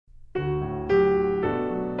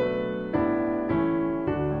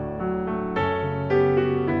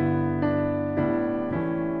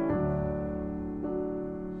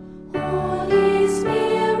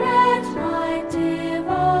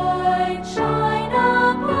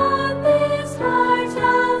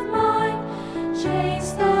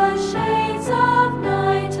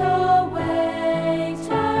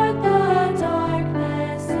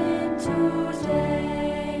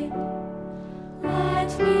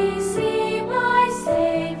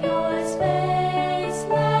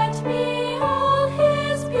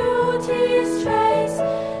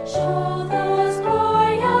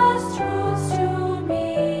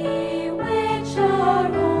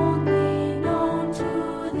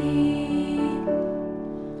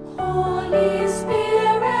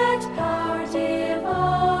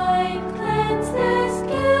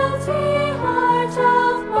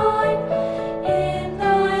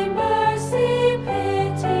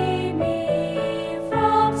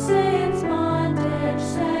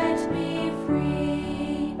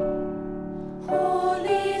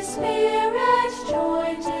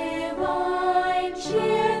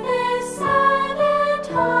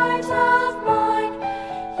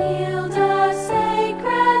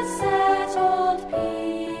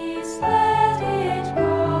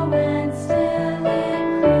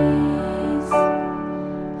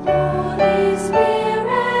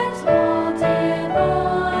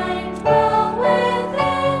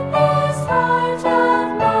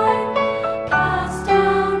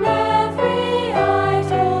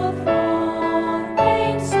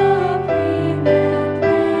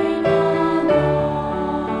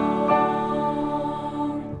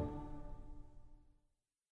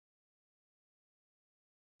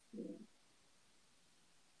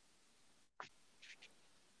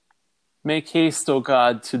Make haste, O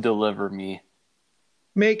God, to deliver me.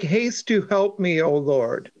 Make haste to help me, O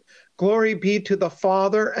Lord. Glory be to the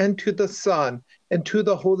Father, and to the Son, and to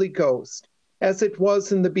the Holy Ghost, as it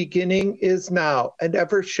was in the beginning, is now, and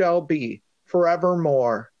ever shall be,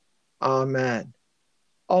 forevermore. Amen.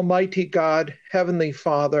 Almighty God, Heavenly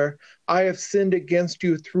Father, I have sinned against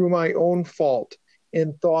you through my own fault,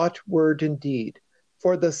 in thought, word, and deed.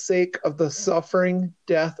 For the sake of the suffering,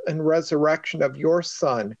 death, and resurrection of your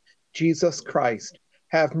Son, Jesus Christ,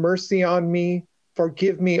 have mercy on me,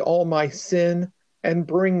 forgive me all my sin, and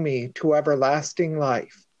bring me to everlasting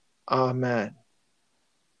life. Amen.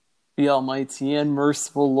 The Almighty and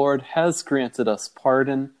merciful Lord has granted us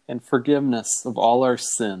pardon and forgiveness of all our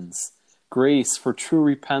sins, grace for true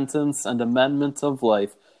repentance and amendment of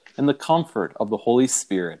life, and the comfort of the Holy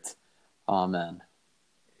Spirit. Amen.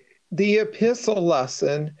 The epistle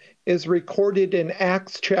lesson is recorded in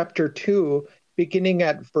Acts chapter 2, beginning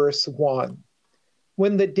at verse 1.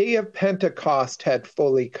 When the day of Pentecost had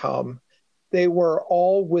fully come, they were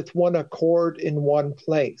all with one accord in one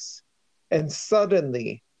place. And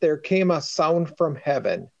suddenly there came a sound from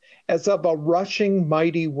heaven, as of a rushing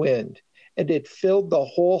mighty wind, and it filled the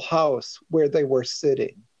whole house where they were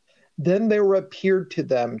sitting. Then there appeared to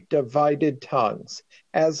them divided tongues,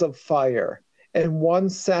 as of fire, and one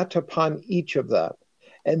sat upon each of them.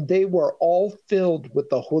 And they were all filled with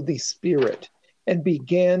the Holy Spirit, and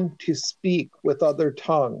began to speak with other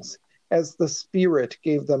tongues, as the Spirit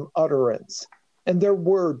gave them utterance. And there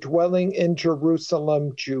were dwelling in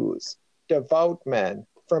Jerusalem Jews, devout men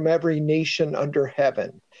from every nation under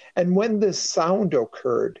heaven. And when this sound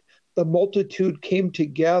occurred, the multitude came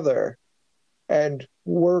together and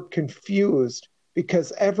were confused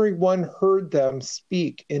because everyone heard them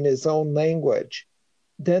speak in his own language.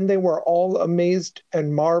 Then they were all amazed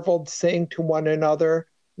and marveled, saying to one another,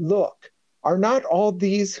 "Look, are not all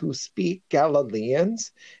these who speak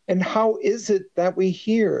Galileans? And how is it that we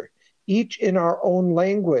hear, each in our own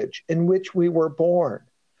language in which we were born?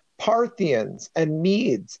 Parthians and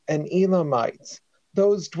Medes and Elamites,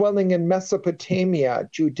 those dwelling in Mesopotamia,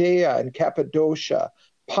 Judea and Cappadocia,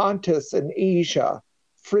 Pontus and Asia,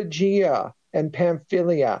 Phrygia and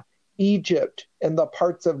Pamphylia, Egypt and the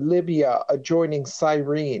parts of Libya adjoining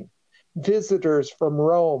Cyrene, visitors from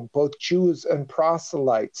Rome, both Jews and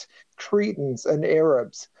proselytes, Cretans and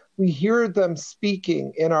Arabs. We hear them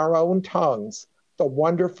speaking in our own tongues the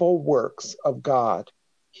wonderful works of God."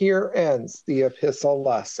 Here ends the epistle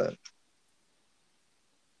lesson.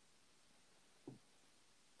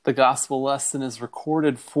 The gospel lesson is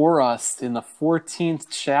recorded for us in the 14th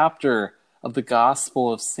chapter of the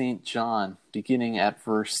Gospel of St. John, beginning at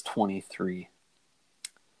verse 23.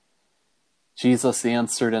 Jesus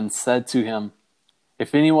answered and said to him,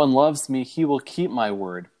 "If anyone loves me, he will keep my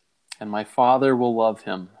word, and my Father will love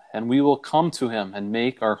him, and we will come to him and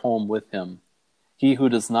make our home with him. He who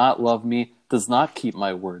does not love me does not keep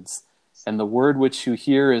my words, and the word which you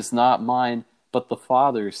hear is not mine, but the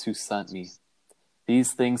Father's who sent me.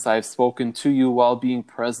 These things I have spoken to you while being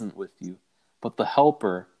present with you, but the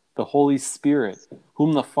Helper, the Holy Spirit,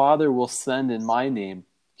 whom the Father will send in my name,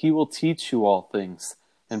 he will teach you all things,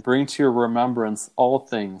 and bring to your remembrance all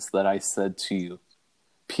things that I said to you.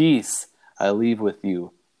 Peace I leave with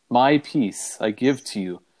you. My peace I give to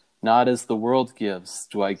you. Not as the world gives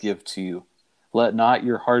do I give to you. Let not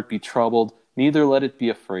your heart be troubled, neither let it be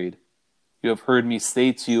afraid. You have heard me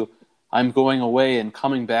say to you, I am going away and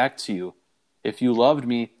coming back to you. If you loved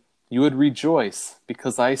me, you would rejoice,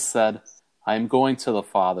 because I said, I am going to the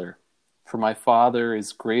Father, for my Father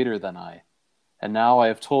is greater than I. And now I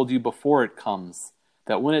have told you before it comes,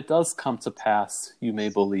 that when it does come to pass, you may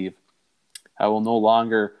believe. I will no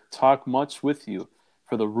longer talk much with you,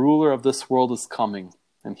 for the ruler of this world is coming,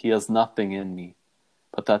 and he has nothing in me.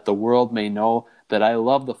 But that the world may know that I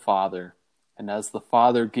love the Father, and as the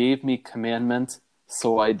Father gave me commandment,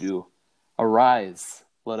 so I do. Arise,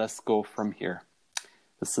 let us go from here."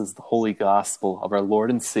 This is the holy gospel of our Lord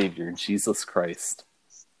and Savior, Jesus Christ.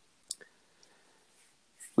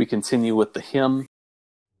 We continue with the hymn,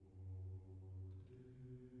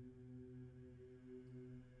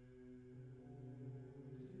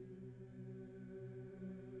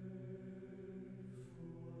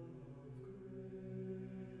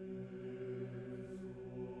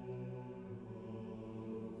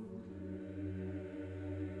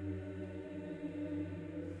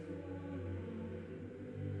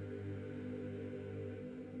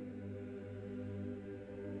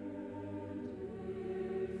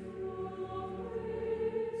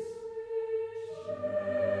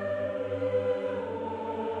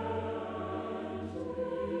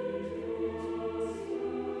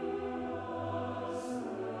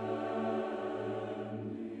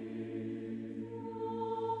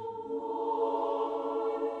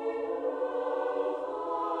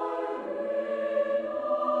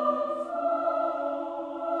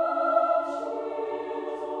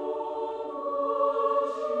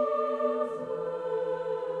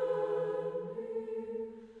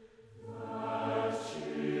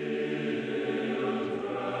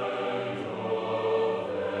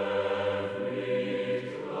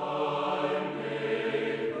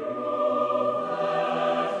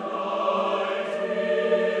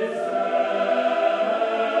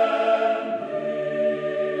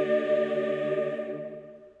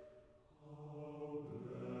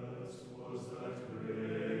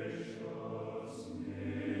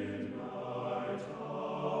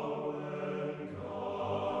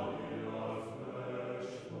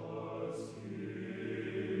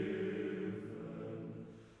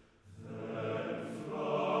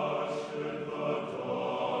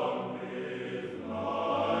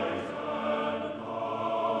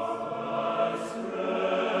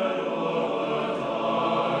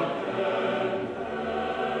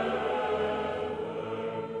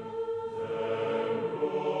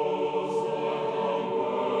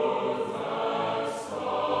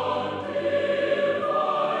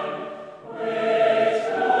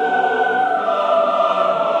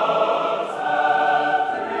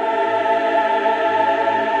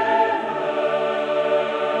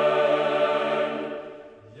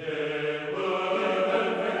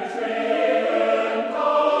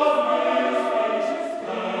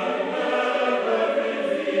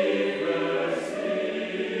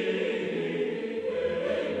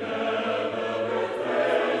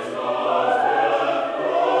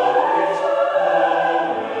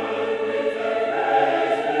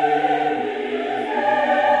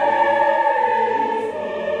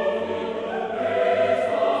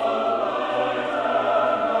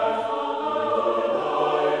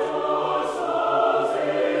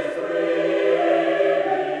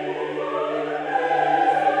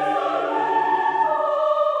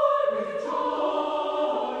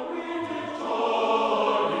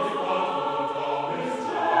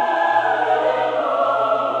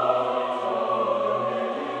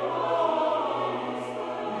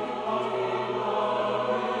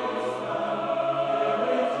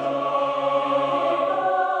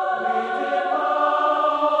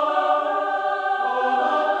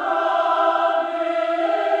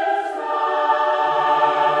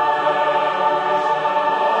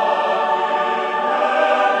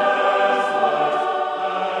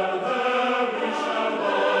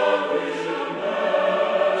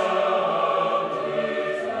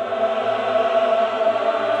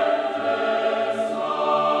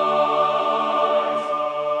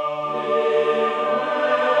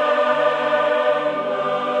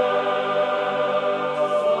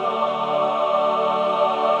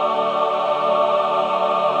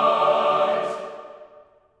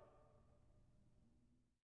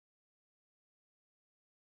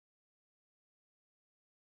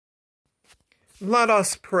 Let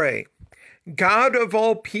us pray. God of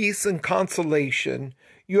all peace and consolation,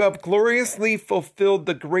 you have gloriously fulfilled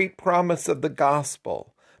the great promise of the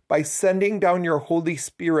gospel by sending down your Holy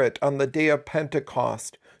Spirit on the day of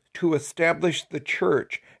Pentecost to establish the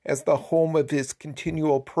church as the home of his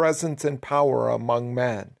continual presence and power among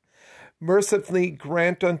men. Mercifully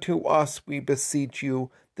grant unto us, we beseech you,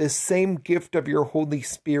 this same gift of your Holy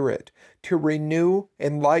Spirit, to renew,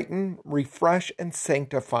 enlighten, refresh, and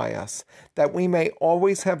sanctify us, that we may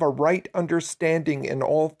always have a right understanding in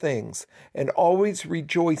all things, and always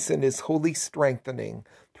rejoice in his holy strengthening,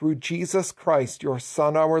 through Jesus Christ, your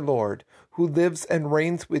Son, our Lord, who lives and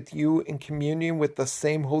reigns with you in communion with the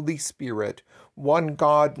same Holy Spirit, one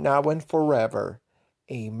God, now and forever.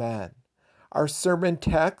 Amen. Our sermon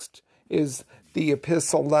text is the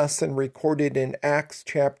epistle lesson recorded in Acts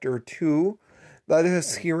chapter 2. Let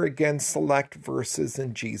us hear again select verses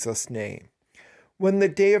in Jesus' name. When the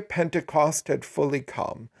day of Pentecost had fully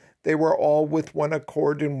come, they were all with one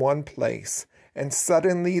accord in one place, and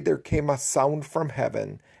suddenly there came a sound from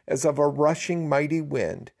heaven, as of a rushing mighty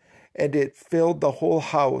wind, and it filled the whole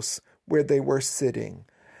house where they were sitting.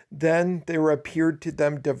 Then there appeared to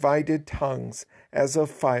them divided tongues, as of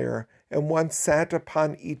fire, and one sat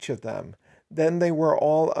upon each of them. Then they were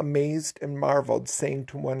all amazed and marveled, saying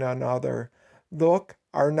to one another, Look,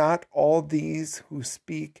 are not all these who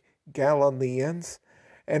speak Galileans?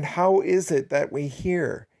 And how is it that we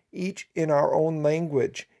hear, each in our own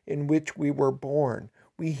language in which we were born?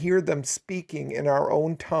 We hear them speaking in our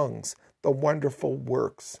own tongues the wonderful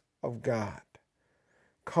works of God.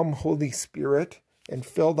 Come, Holy Spirit, and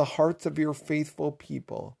fill the hearts of your faithful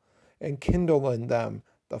people, and kindle in them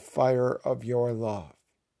the fire of your love.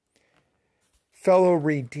 Fellow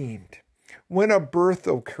redeemed, when a birth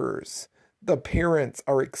occurs, the parents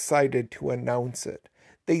are excited to announce it.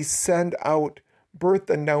 They send out birth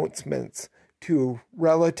announcements to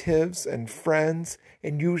relatives and friends,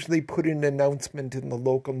 and usually put an announcement in the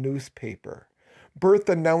local newspaper. Birth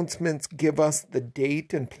announcements give us the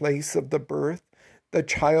date and place of the birth, the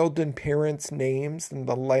child and parents' names, and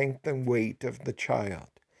the length and weight of the child.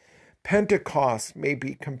 Pentecost may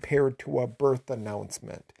be compared to a birth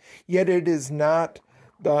announcement, yet it is not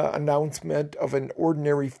the announcement of an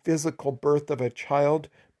ordinary physical birth of a child,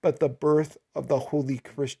 but the birth of the Holy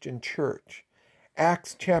Christian Church.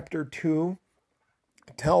 Acts chapter 2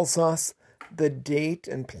 tells us the date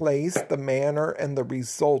and place, the manner, and the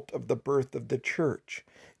result of the birth of the church.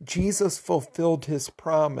 Jesus fulfilled his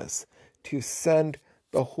promise to send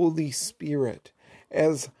the Holy Spirit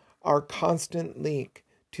as our constant link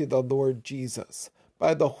to the Lord Jesus.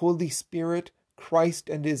 By the Holy Spirit, Christ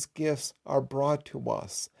and his gifts are brought to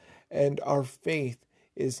us, and our faith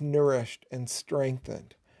is nourished and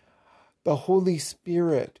strengthened. The Holy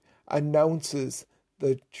Spirit announces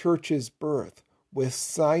the church's birth with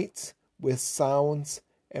sights, with sounds,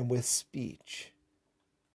 and with speech.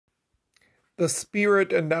 The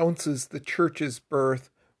Spirit announces the church's birth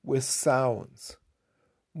with sounds.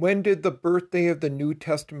 When did the birthday of the New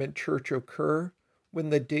Testament church occur? When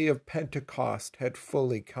the day of Pentecost had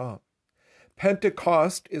fully come.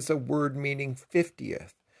 Pentecost is a word meaning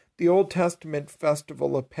 50th. The Old Testament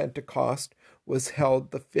festival of Pentecost was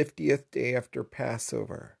held the 50th day after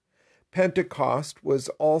Passover. Pentecost was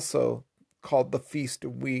also called the Feast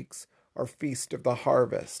of Weeks or Feast of the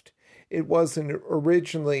Harvest. It was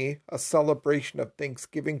originally a celebration of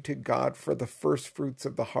thanksgiving to God for the first fruits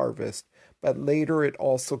of the harvest, but later it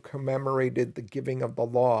also commemorated the giving of the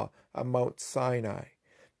law on Mount Sinai.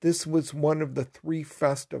 This was one of the three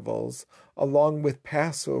festivals, along with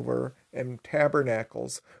Passover and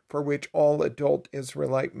Tabernacles, for which all adult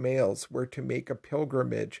Israelite males were to make a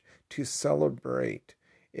pilgrimage to celebrate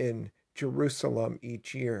in Jerusalem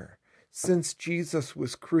each year. Since Jesus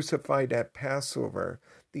was crucified at Passover,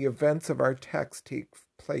 the events of our text take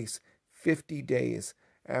place 50 days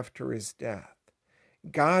after his death.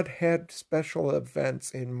 God had special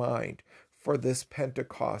events in mind for this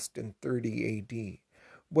Pentecost in 30 AD.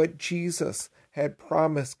 What Jesus had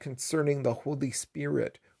promised concerning the Holy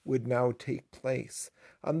Spirit would now take place.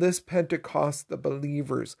 On this Pentecost, the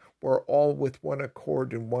believers were all with one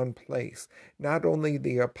accord in one place, not only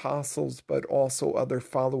the apostles, but also other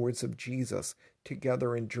followers of Jesus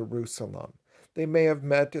together in Jerusalem. They may have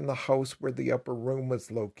met in the house where the upper room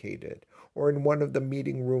was located, or in one of the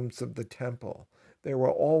meeting rooms of the temple. They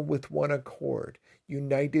were all with one accord,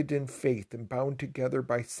 united in faith and bound together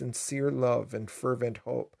by sincere love and fervent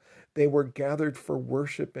hope. They were gathered for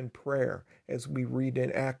worship and prayer, as we read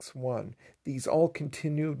in Acts 1. These all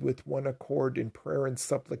continued with one accord in prayer and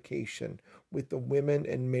supplication, with the women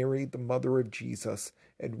and Mary, the mother of Jesus,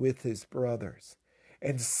 and with his brothers.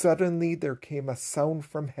 And suddenly there came a sound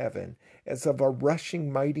from heaven as of a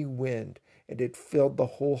rushing mighty wind, and it filled the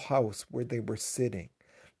whole house where they were sitting.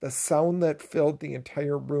 The sound that filled the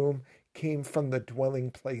entire room came from the dwelling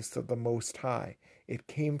place of the Most High. It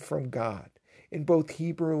came from God. In both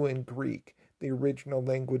Hebrew and Greek, the original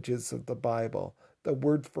languages of the Bible, the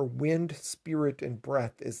word for wind, spirit, and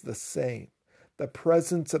breath is the same. The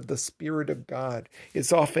presence of the Spirit of God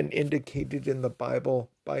is often indicated in the Bible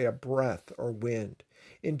by a breath or wind.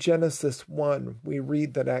 In Genesis 1, we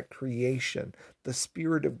read that at creation, the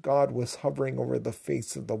Spirit of God was hovering over the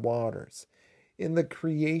face of the waters. In the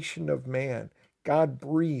creation of man, God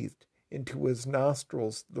breathed into his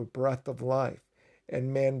nostrils the breath of life,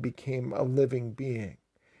 and man became a living being.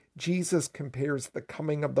 Jesus compares the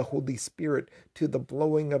coming of the Holy Spirit to the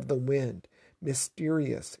blowing of the wind,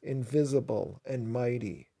 mysterious, invisible, and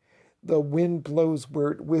mighty. The wind blows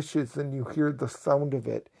where it wishes, and you hear the sound of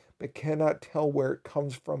it, but cannot tell where it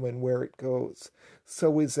comes from and where it goes.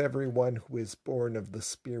 So is everyone who is born of the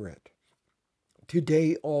Spirit.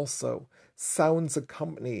 Today also, sounds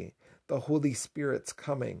accompany the Holy Spirit's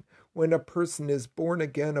coming. When a person is born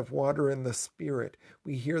again of water and the Spirit,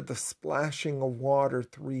 we hear the splashing of water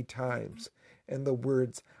 3 times, and the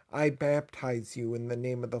words, I baptize you in the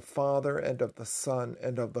name of the Father, and of the Son,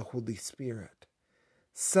 and of the Holy Spirit.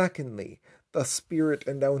 Secondly, the Spirit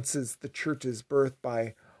announces the church's birth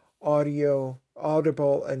by audible,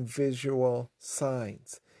 and visual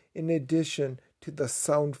signs. In addition to the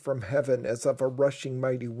sound from heaven as of a rushing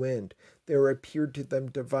mighty wind, there appeared to them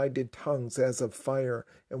divided tongues as of fire,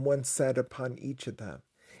 and one sat upon each of them.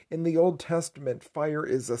 In the Old Testament, fire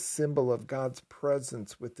is a symbol of God's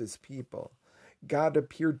presence with his people. God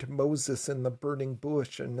appeared to Moses in the burning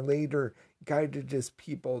bush and later guided his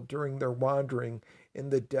people during their wandering in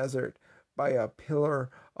the desert by a pillar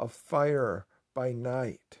of fire by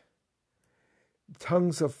night.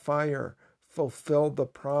 Tongues of fire fulfilled the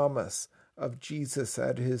promise of Jesus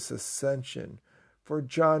at his ascension. For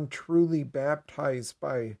John truly baptized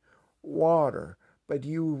by water, but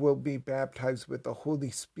you will be baptized with the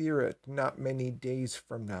Holy Spirit not many days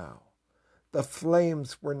from now. The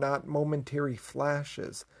flames were not momentary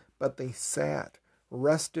flashes, but they sat,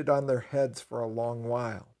 rested on their heads for a long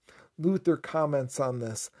while. Luther comments on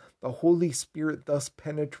this. The Holy Spirit thus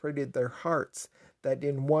penetrated their hearts, that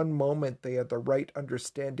in one moment they had the right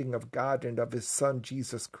understanding of God and of his Son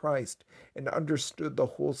Jesus Christ, and understood the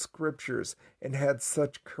whole Scriptures, and had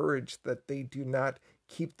such courage that they do not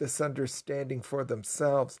keep this understanding for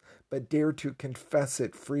themselves, but dare to confess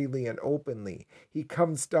it freely and openly. He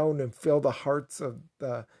comes down and fills the hearts of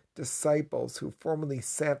the disciples who formerly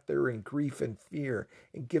sat there in grief and fear,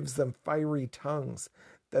 and gives them fiery tongues,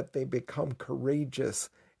 that they become courageous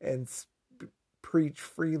and preach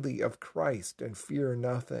freely of Christ and fear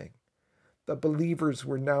nothing. The believers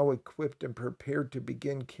were now equipped and prepared to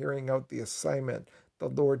begin carrying out the assignment the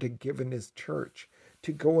Lord had given his church,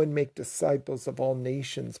 to go and make disciples of all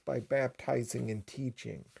nations by baptizing and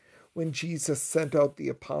teaching. When Jesus sent out the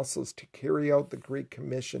apostles to carry out the great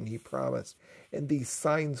commission, he promised, and these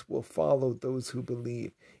signs will follow those who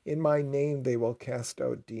believe. In my name they will cast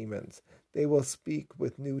out demons. They will speak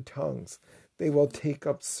with new tongues. They will take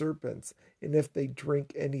up serpents, and if they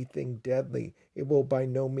drink anything deadly, it will by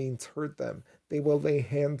no means hurt them. They will lay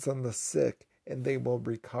hands on the sick, and they will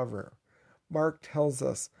recover. Mark tells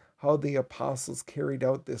us how the apostles carried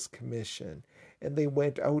out this commission, and they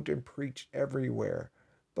went out and preached everywhere,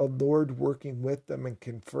 the Lord working with them and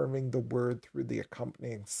confirming the word through the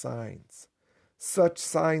accompanying signs. Such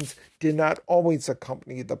signs did not always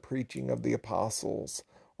accompany the preaching of the apostles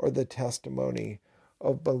or the testimony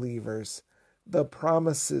of believers. The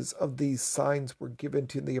promises of these signs were given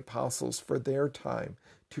to the apostles for their time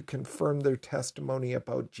to confirm their testimony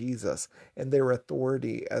about Jesus and their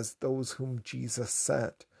authority as those whom Jesus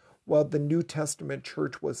sent, while the New Testament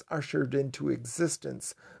church was ushered into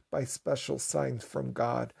existence by special signs from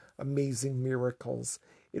God, amazing miracles.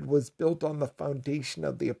 It was built on the foundation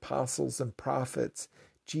of the apostles and prophets,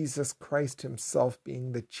 Jesus Christ himself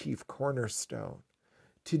being the chief cornerstone.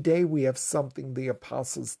 Today we have something the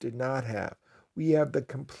apostles did not have. We have the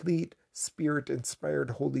complete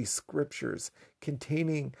Spirit-inspired Holy Scriptures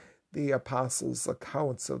containing the apostles'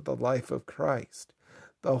 accounts of the life of Christ.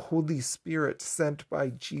 The Holy Spirit sent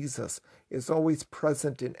by Jesus is always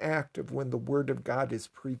present and active when the Word of God is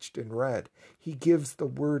preached and read. He gives the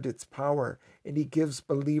Word its power, and he gives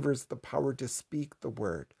believers the power to speak the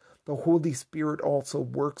Word. The Holy Spirit also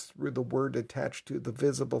works through the Word attached to the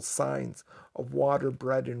visible signs of water,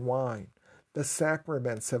 bread, and wine. The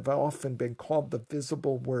sacraments have often been called the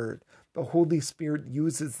visible word. The Holy Spirit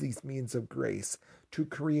uses these means of grace to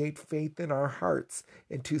create faith in our hearts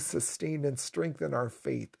and to sustain and strengthen our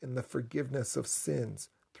faith in the forgiveness of sins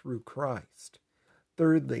through Christ.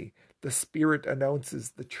 Thirdly, the Spirit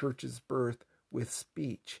announces the church's birth with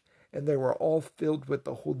speech, and they were all filled with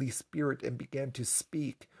the Holy Spirit and began to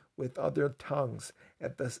speak with other tongues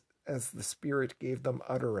as the Spirit gave them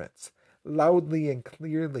utterance. Loudly and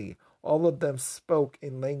clearly, all of them spoke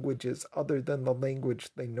in languages other than the language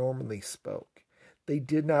they normally spoke. They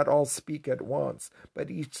did not all speak at once, but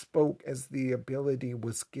each spoke as the ability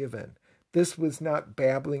was given. This was not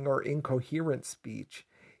babbling or incoherent speech.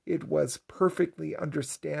 It was perfectly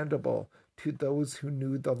understandable to those who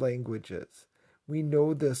knew the languages. We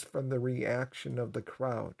know this from the reaction of the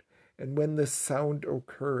crowd. And when this sound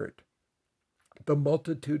occurred, the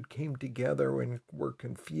multitude came together and were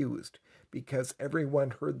confused, because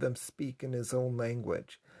everyone heard them speak in his own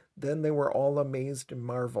language. Then they were all amazed and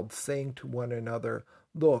marveled, saying to one another,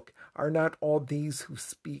 "Look, are not all these who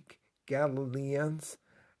speak Galileans?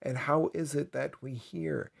 And how is it that we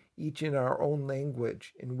hear, each in our own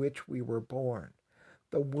language in which we were born?"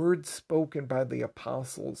 The words spoken by the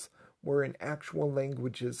apostles were in actual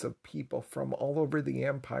languages of people from all over the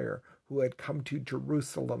empire who had come to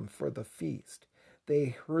Jerusalem for the feast. They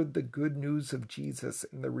heard the good news of Jesus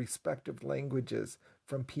in the respective languages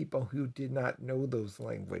from people who did not know those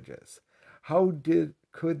languages.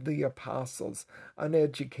 Could the apostles,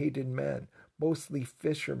 uneducated men, mostly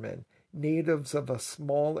fishermen, natives of a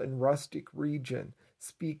small and rustic region,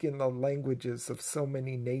 speak in the languages of so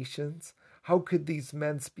many nations? How could these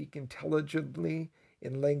men speak intelligibly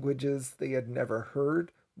in languages they had never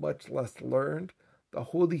heard, much less learned? The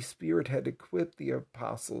Holy Spirit had equipped the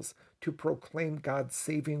apostles to proclaim God's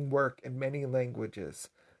saving work in many languages.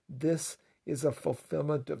 This is a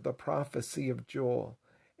fulfillment of the prophecy of Joel.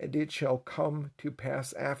 "And it shall come to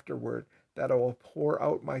pass afterward that I will pour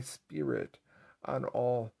out my Spirit on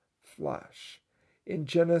all flesh." In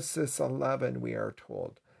Genesis 11, we are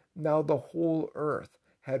told, "Now the whole earth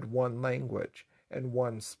had one language and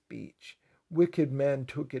one speech." Wicked men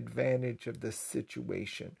took advantage of this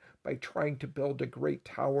situation by trying to build a great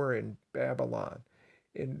tower in Babylon,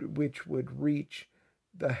 which would reach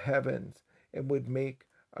the heavens and would make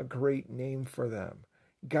a great name for them.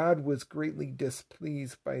 God was greatly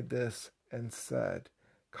displeased by this and said,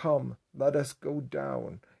 "Come, let us go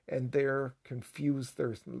down and there confuse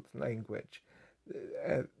their language,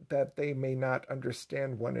 that they may not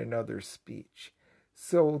understand one another's speech."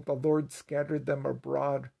 So the Lord scattered them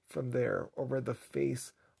abroad from there over the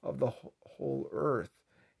face of the whole earth,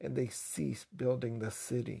 and they ceased building the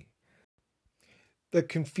city. The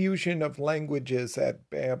confusion of languages at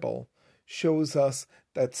Babel shows us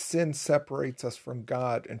that sin separates us from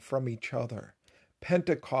God and from each other.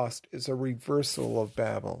 Pentecost is a reversal of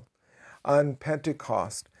Babel. On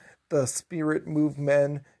Pentecost, the Spirit moved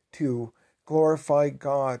men to glorify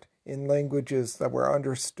God in languages that were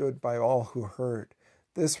understood by all who heard.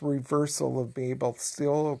 This reversal of Babel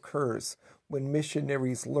still occurs when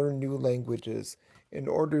missionaries learn new languages in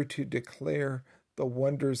order to declare the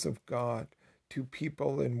wonders of God to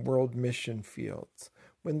people in world mission fields.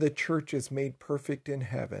 When the church is made perfect in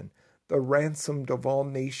heaven, the ransomed of all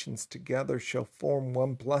nations together shall form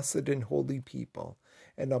one blessed and holy people,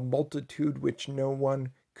 and a multitude which no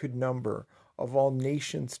one could number, of all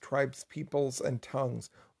nations, tribes, peoples, and tongues,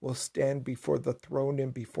 will stand before the throne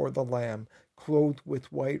and before the Lamb, clothed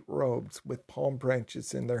with white robes, with palm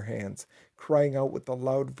branches in their hands, crying out with a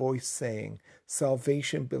loud voice, saying,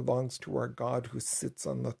 "Salvation belongs to our God who sits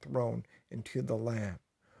on the throne and to the Lamb."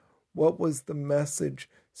 What was the message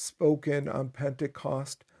spoken on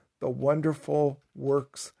Pentecost? The wonderful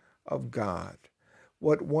works of God.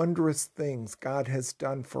 What wondrous things God has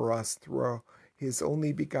done for us through his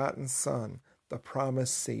only begotten Son, the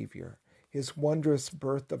promised Savior, his wondrous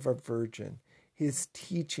birth of a virgin, his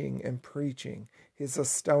teaching and preaching, his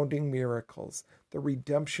astounding miracles, the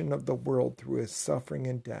redemption of the world through his suffering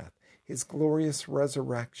and death, his glorious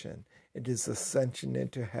resurrection, and his ascension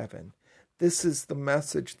into heaven. This is the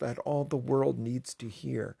message that all the world needs to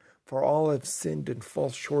hear, for all have sinned and fall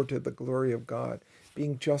short of the glory of God,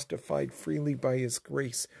 being justified freely by his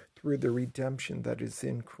grace through the redemption that is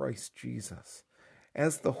in Christ Jesus.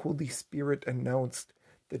 As the Holy Spirit announced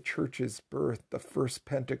the church's birth, the first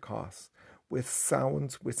Pentecost, with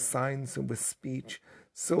sounds, with signs, and with speech,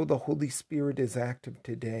 so the Holy Spirit is active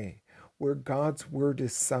today, where God's word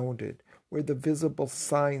is sounded, where the visible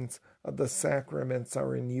signs of the sacraments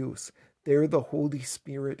are in use. There the Holy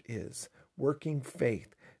Spirit is, working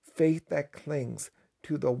faith that clings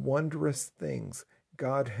to the wondrous things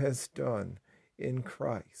God has done in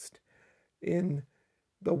Christ. In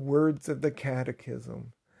the words of the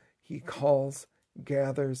Catechism, he calls,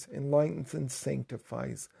 gathers, enlightens, and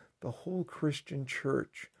sanctifies the whole Christian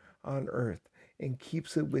church on earth and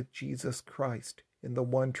keeps it with Jesus Christ in the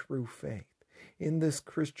one true faith. In this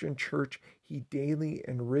Christian church, he daily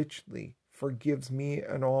and richly forgives me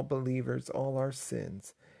and all believers all our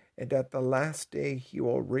sins, and at the last day he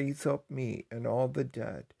will raise up me and all the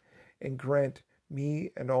dead, and grant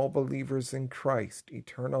me and all believers in Christ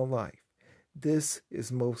eternal life. This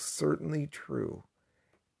is most certainly true.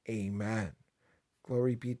 Amen.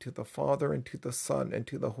 Glory be to the Father, and to the Son, and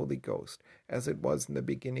to the Holy Ghost, as it was in the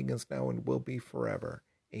beginning, is now, and will be forever.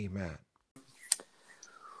 Amen.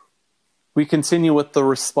 We continue with the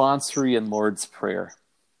responsory and Lord's Prayer.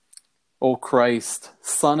 O Christ,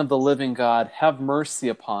 Son of the living God, have mercy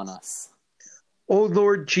upon us. O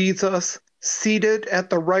Lord Jesus, seated at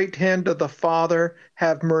the right hand of the Father,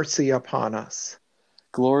 have mercy upon us.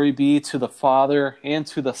 Glory be to the Father, and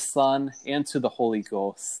to the Son, and to the Holy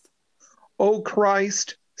Ghost. O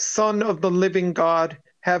Christ, Son of the living God,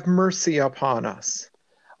 have mercy upon us.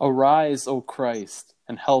 Arise, O Christ,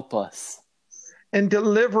 and help us. And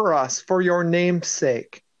deliver us for your name's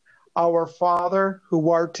sake. Our Father, who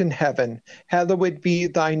art in heaven, hallowed be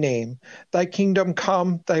thy name. Thy kingdom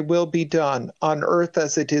come, thy will be done, on earth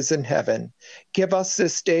as it is in heaven. Give us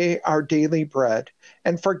this day our daily bread,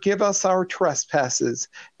 and forgive us our trespasses,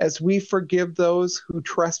 as we forgive those who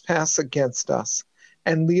trespass against us.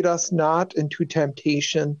 And lead us not into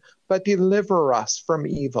temptation, but deliver us from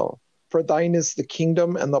evil. For thine is the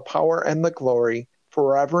kingdom, and the power, and the glory,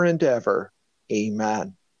 forever and ever.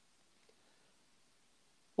 Amen.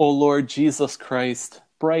 O Lord Jesus Christ,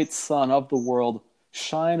 bright Sun of the world,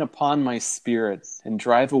 shine upon my spirit and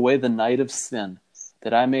drive away the night of sin,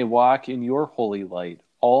 that I may walk in your holy light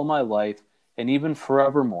all my life and even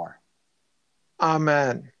forevermore.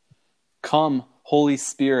 Amen. Come, Holy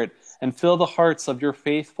Spirit, and fill the hearts of your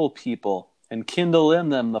faithful people and kindle in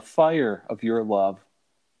them the fire of your love.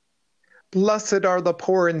 Blessed are the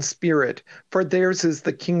poor in spirit, for theirs is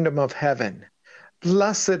the kingdom of heaven.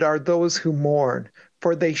 Blessed are those who mourn,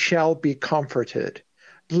 for they shall be comforted.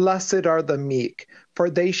 Blessed are the meek, for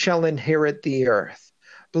they shall inherit the earth.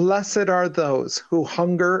 Blessed are those who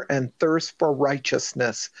hunger and thirst for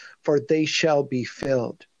righteousness, for they shall be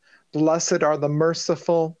filled. Blessed are the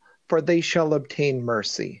merciful, for they shall obtain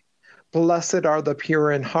mercy. Blessed are the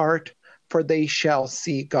pure in heart, for they shall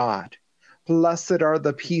see God. Blessed are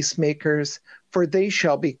the peacemakers, for they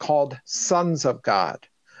shall be called sons of God.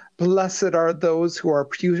 Blessed are those who are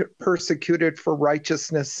persecuted for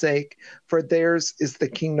righteousness' sake, for theirs is the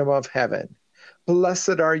kingdom of heaven.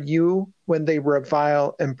 Blessed are you when they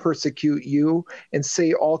revile and persecute you and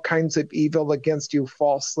say all kinds of evil against you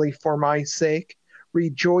falsely for my sake.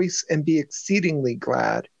 Rejoice and be exceedingly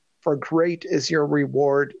glad, for great is your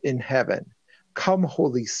reward in heaven. Come,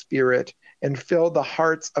 Holy Spirit, and fill the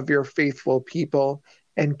hearts of your faithful people,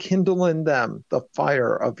 and kindle in them the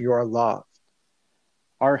fire of your love.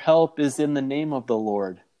 Our help is in the name of the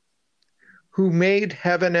Lord, who made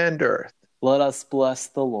heaven and earth. Let us bless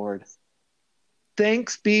the Lord.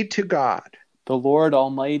 Thanks be to God. The Lord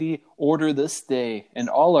Almighty order this day and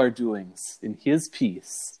all our doings in his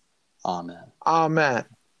peace. Amen. Amen.